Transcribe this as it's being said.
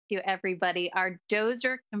you, everybody, our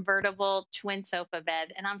Dozer Convertible Twin Sofa Bed.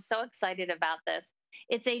 And I'm so excited about this.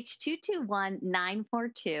 It's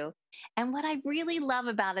H221942. And what I really love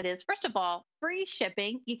about it is, first of all, free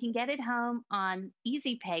shipping. You can get it home on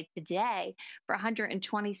Easy Pay today for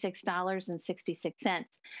 $126.66.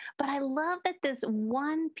 But I love that this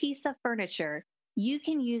one piece of furniture, you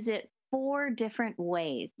can use it four different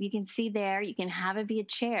ways. You can see there, you can have it be a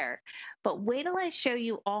chair, but wait till I show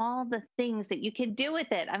you all the things that you can do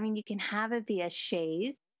with it. I mean, you can have it be a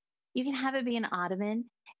chaise, you can have it be an ottoman,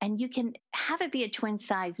 and you can have it be a twin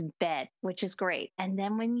size bed, which is great. And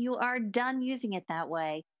then when you are done using it that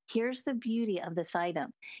way, here's the beauty of this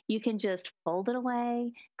item. You can just fold it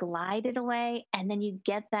away, glide it away, and then you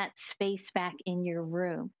get that space back in your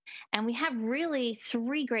room. And we have really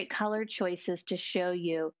three great color choices to show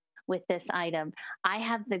you with this item. I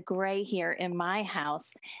have the gray here in my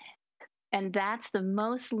house, and that's the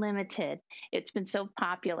most limited. It's been so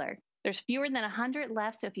popular. There's fewer than 100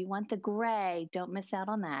 left, so if you want the gray, don't miss out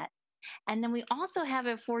on that. And then we also have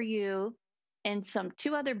it for you in some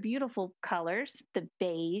two other beautiful colors, the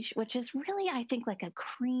beige, which is really, I think, like a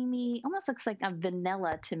creamy, almost looks like a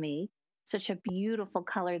vanilla to me. Such a beautiful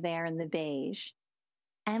color there in the beige.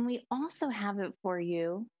 And we also have it for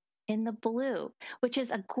you in the blue, which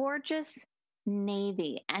is a gorgeous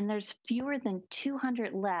navy. And there's fewer than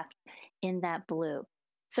 200 left in that blue.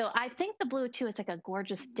 So I think the blue too is like a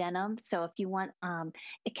gorgeous denim. So if you want,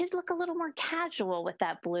 it could look a little more casual with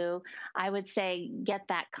that blue. I would say get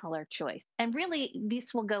that color choice. And really,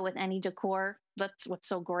 this will go with any decor. That's what's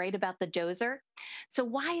so great about the dozer. So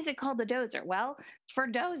why is it called the dozer? Well, for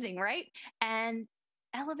dozing, right? And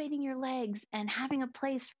elevating your legs and having a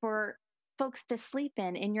place for folks to sleep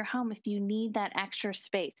in your home if you need that extra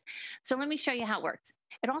space. So let me show you how it works.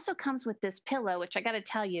 It also comes with this pillow, which I got to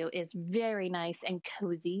tell you is very nice and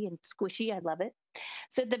cozy and squishy. I love it.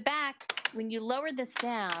 So the back, when you lower this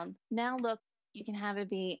down, now look, you can have it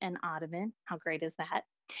be an ottoman. How great is that?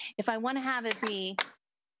 If I want to have it be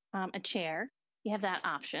a chair, you have that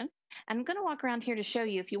option. And I'm going to walk around here to show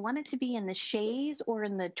you if you want it to be in the chaise or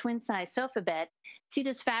in the twin size sofa bed. See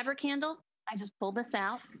this fabric handle? I just pull this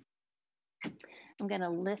out. I'm going to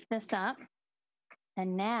lift this up.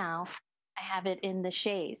 And now I have it in the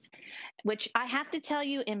chaise, which I have to tell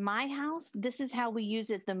you, in my house, this is how we use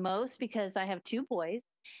it the most because I have two boys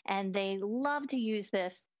and they love to use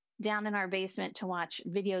this down in our basement to watch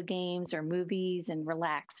video games or movies and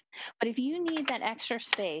relax. But if you need that extra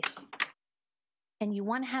space and you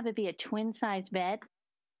want to have it be a twin size bed,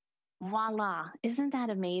 voila, isn't that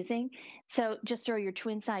amazing? So just throw your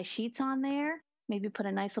twin size sheets on there, maybe put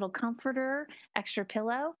a nice little comforter, extra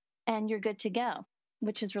pillow, and you're good to go,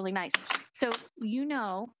 which is really nice. So,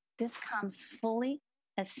 this comes fully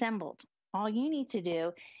assembled. All you need to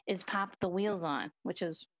do is pop the wheels on, which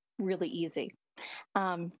is really easy.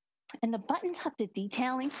 And the button tucked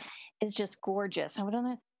detailing is just gorgeous. I'm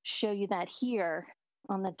going to show you that here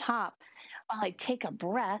on the top while I take a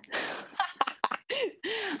breath.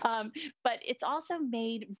 But it's also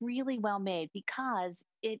made really well made because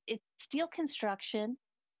it's steel construction.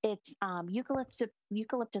 It's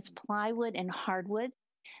eucalyptus plywood and hardwood.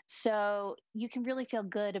 So you can really feel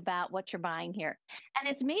good about what you're buying here. And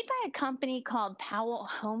it's made by a company called Powell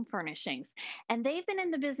Home Furnishings. And they've been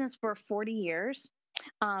in the business for 40 years.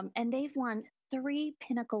 And they've won three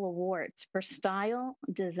Pinnacle Awards for style,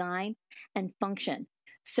 design, and function.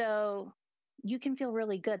 So you can feel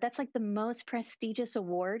really good. That's like the most prestigious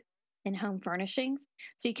award in home furnishings.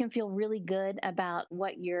 So you can feel really good about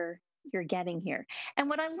what you're getting here. And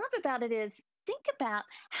what I love about it is think about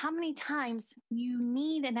how many times you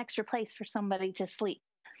need an extra place for somebody to sleep.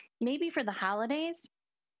 Maybe for the holidays.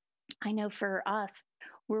 I know for us,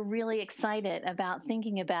 we're really excited about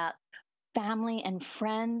thinking about family and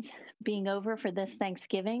friends being over for this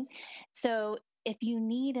Thanksgiving. So if you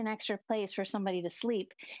need an extra place for somebody to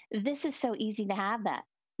sleep, this is so easy to have that.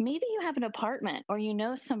 Maybe you have an apartment or you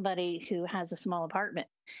know somebody who has a small apartment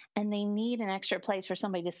and they need an extra place for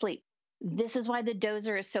somebody to sleep. This is why the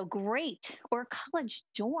dozer is so great. Or college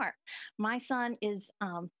dorm. My son is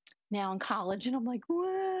now in college, and I'm like,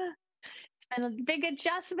 what? And a big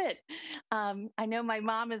adjustment. I know my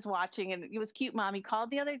mom is watching, and it was cute. Mommy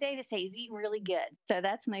called the other day to say he's eating really good, so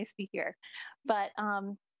that's nice to hear. But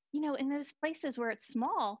in those places where it's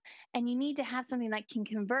small and you need to have something that can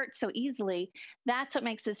convert so easily, that's what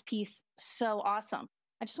makes this piece so awesome.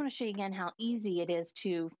 I just want to show you again how easy it is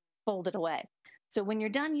to fold it away. So when you're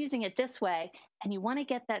done using it this way and you want to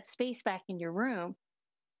get that space back in your room,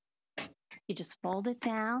 you just fold it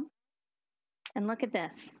down and look at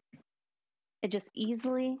this. It just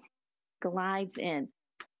easily glides in.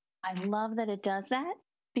 I love that it does that.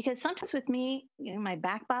 because sometimes with me, my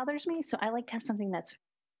back bothers me. So I like to have something that's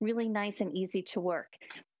really nice and easy to work.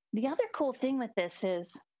 The other cool thing with this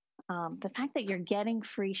is the fact that you're getting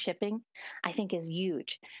free shipping, I think is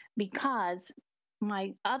huge because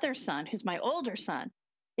my other son, who's my older son,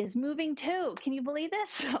 is moving too. Can you believe this?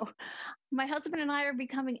 So my husband and I are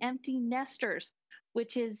becoming empty nesters,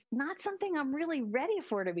 which is not something I'm really ready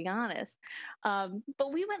for, to be honest.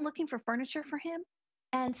 But we went looking for furniture for him,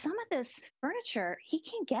 and some of this furniture, he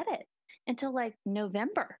can't get it until like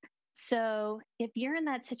November. So if you're in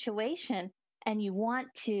that situation and you want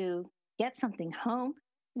to get something home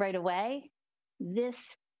right away,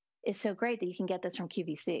 this is so great that you can get this from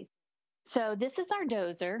QVC. So this is our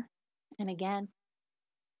dozer. And again,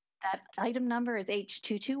 that item number is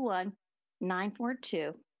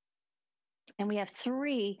H221942. And we have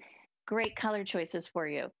three great color choices for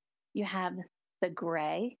you. You have the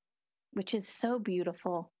gray, which is so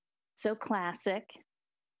beautiful, so classic,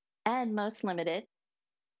 and most limited.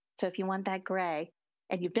 So if you want that gray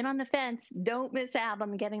and you've been on the fence, don't miss out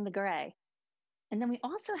on getting the gray. And then we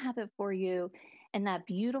also have it for you in that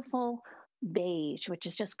beautiful beige, which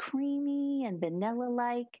is just creamy and vanilla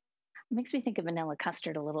like. Makes me think of vanilla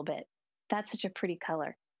custard a little bit. That's such a pretty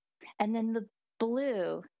color. And then the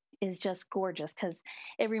blue is just gorgeous because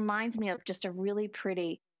it reminds me of just a really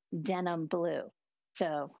pretty denim blue.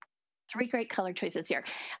 So, three great color choices here.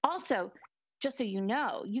 Also, just so you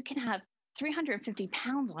know, you can have 350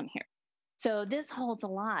 pounds on here. So, this holds a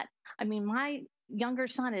lot. I mean, my younger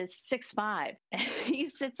son is 6'5". He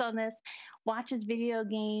sits on this, watches video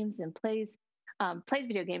games, and plays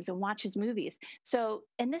video games and watches movies. So,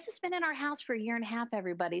 and this has been in our house for a year and a half,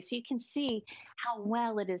 everybody. So you can see how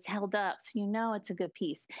well it is held up. So you know it's a good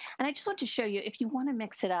piece. And I just want to show you if you want to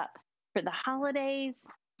mix it up for the holidays,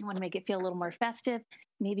 you want to make it feel a little more festive,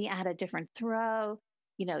 maybe add a different throw,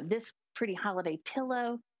 this pretty holiday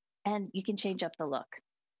pillow, and you can change up the look.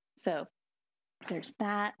 So there's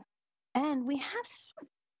that. And we have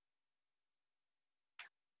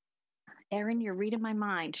Erin, you're reading my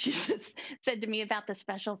mind. She just said to me about the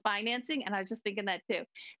special financing, and I was just thinking that too.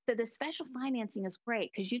 So the special financing is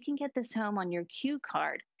great because you can get this home on your Q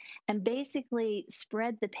card and basically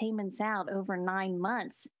spread the payments out over 9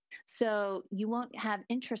 months. So you won't have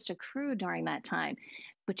interest accrue during that time,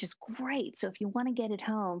 which is great. So if you want to get it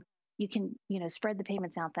home, you can, spread the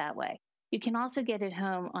payments out that way. You can also get it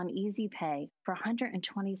home on Easy Pay for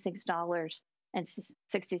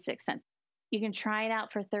 $126.66. You can try it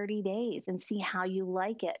out for 30 days and see how you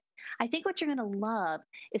like it. I think what you're going to love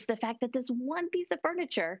is the fact that this one piece of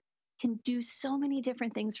furniture can do so many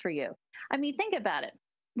different things for you. I mean, think about it.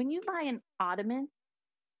 When you buy an ottoman,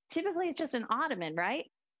 typically it's just an ottoman,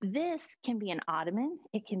 right? This can be an ottoman,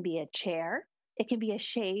 it can be a chair, it can be a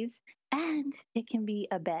chaise, and it can be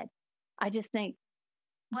a bed. I just think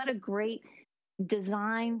what a great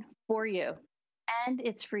design for you. And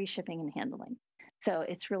it's free shipping and handling. So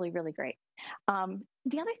it's really, really great.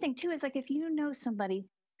 The other thing too is like if you know somebody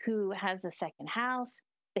who has a second house,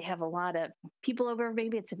 they have a lot of people over,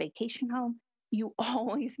 maybe it's a vacation home, you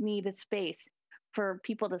always need a space for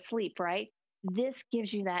people to sleep, right? This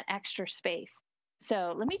gives you that extra space.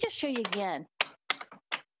 So let me just show you again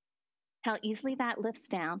how easily that lifts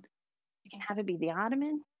down. You can have it be the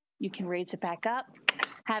ottoman, you can raise it back up,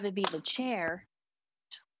 have it be the chair.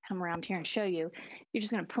 Just come around here and show you. You're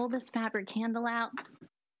just going to pull this fabric handle out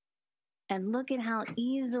and look at how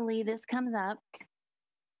easily this comes up.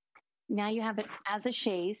 Now you have it as a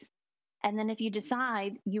chaise. And then if you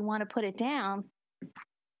decide you want to put it down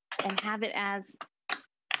and have it as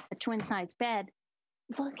a twin size bed,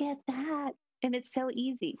 look at that. And it's so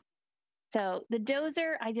easy. So the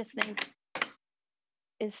dozer, I just think,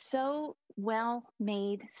 is so well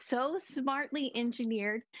made, so smartly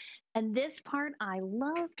engineered. And this part I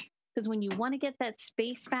love because when you want to get that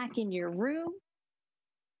space back in your room,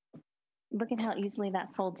 look at how easily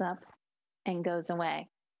that folds up and goes away.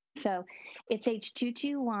 So it's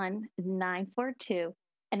H221942,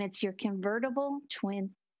 and it's your convertible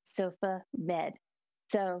twin sofa bed.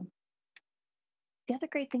 So the other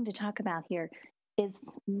great thing to talk about here is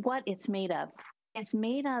what it's made of. It's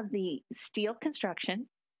made of the steel construction,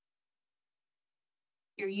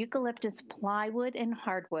 your eucalyptus plywood and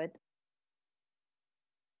hardwood,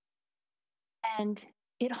 and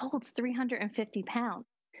it holds 350 pounds.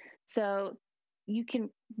 So you can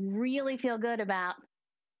really feel good about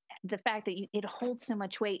the fact that it holds so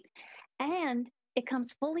much weight, and it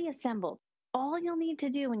comes fully assembled. All you'll need to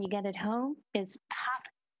do when you get it home is pop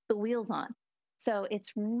the wheels on. So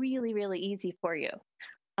it's really, really easy for you.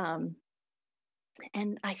 And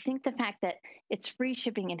I think the fact that it's free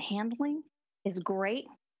shipping and handling is great.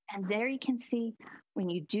 And there you can see when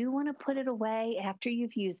you do want to put it away after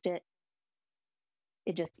you've used it,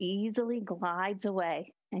 it just easily glides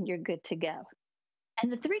away and you're good to go.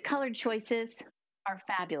 And the three colored choices are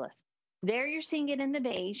fabulous. There you're seeing it in the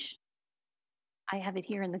beige. I have it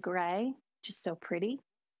here in the gray, just so pretty,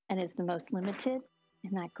 and is the most limited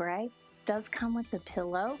in that gray. Does come with the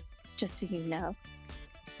pillow, just so you know.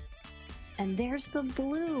 And there's the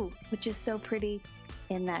blue, which is so pretty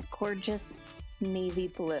in that gorgeous navy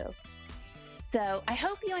blue. So I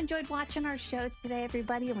hope you enjoyed watching our show today,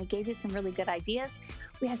 everybody, and we gave you some really good ideas.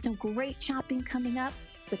 We have some great shopping coming up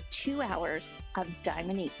with 2 hours of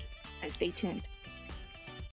Diamond Ink. So stay tuned.